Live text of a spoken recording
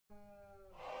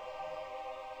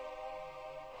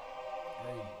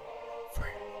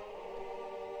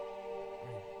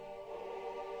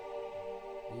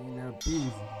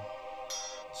Beezy.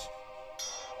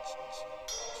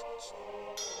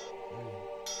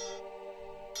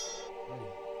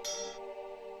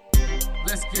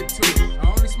 Let's get to it. I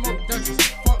only smoke Dutchess,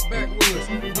 fuck backwoods.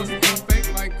 Most of y'all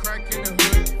fake like crack in the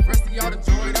hood. Rest of y'all enjoyed,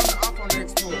 I'm the op on the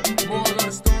exploit. Moral of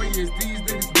the story is these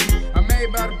niggas weak. I made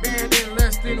about a band in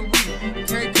less than a week.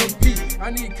 Can't compete,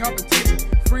 I need competition.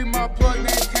 Free my plug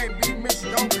name, can't be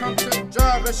mentioned. Don't come to the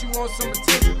drive unless you want some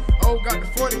attention. Oh, got the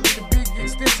 40 with the big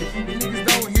extension. You niggas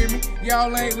don't hear me,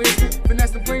 y'all ain't listening.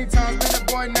 Finessing plenty times, man, that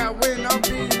boy not winning. I'm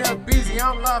being up busy,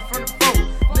 I'm live from the phone.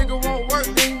 Nigga won't work,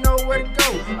 then you know where to go.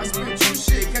 I spit true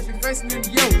shit, catch me facing in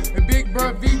the yo. And Big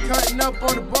Bro V cutting up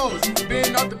on the balls.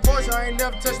 Been off the porch, I ain't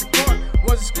never touched the court.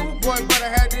 Was a schoolboy, but I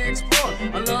had to explore.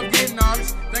 I love getting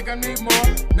knowledge, think I need more.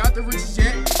 Not the richest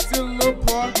yet, still a little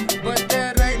poor. But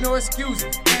that ain't no excuse.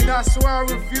 And I swear I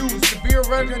refuse to be a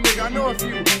regular nigga, I know a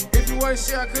few. If you wasn't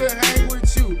shit, I could hang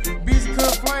with you. Beezy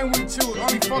couldn't flame with you,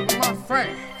 only fuck with my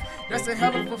friend. That's a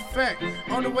hell of a fact.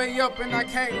 On the way up and I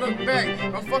can't look back.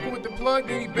 I'm fucking with the plug,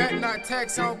 then he bet not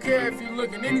tax. I don't care if you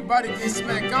looking, anybody get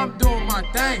smacked. I'm doing my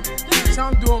thing, bitch,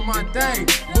 I'm doing my thing.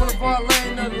 Boulevard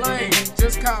lane to lane,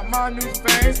 just caught my new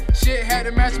fans. Shit had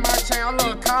to match my chain, I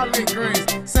love collard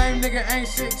greens. Same nigga ain't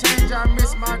shit changed, I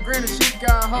miss my granny, she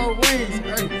got her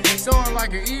wings. Hey, soaring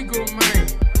like an eagle, man.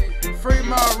 Free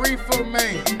my reefer,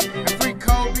 man. And free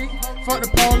Kobe, fuck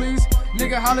the police.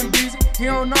 Nigga hollin' Beezy, he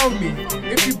don't know me.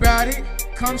 If you bout it,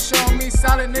 come show me.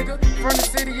 Solid nigga, from the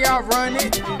city I run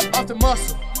it. Off the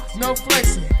muscle, no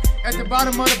flexing. At the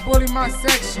bottom of the bully, my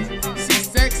section. She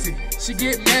sexy, she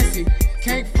get messy.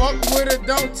 Can't fuck with her,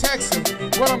 don't text her.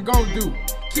 What I'm gon' do?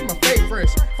 Keep my face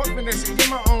fresh. Fuck finesse, get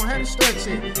my own hand and stretch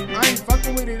it. I ain't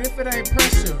fuckin' with it if it ain't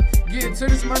pressure. Get to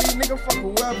this money, nigga, fuck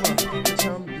whoever. Bitch,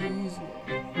 I'm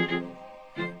Beezy.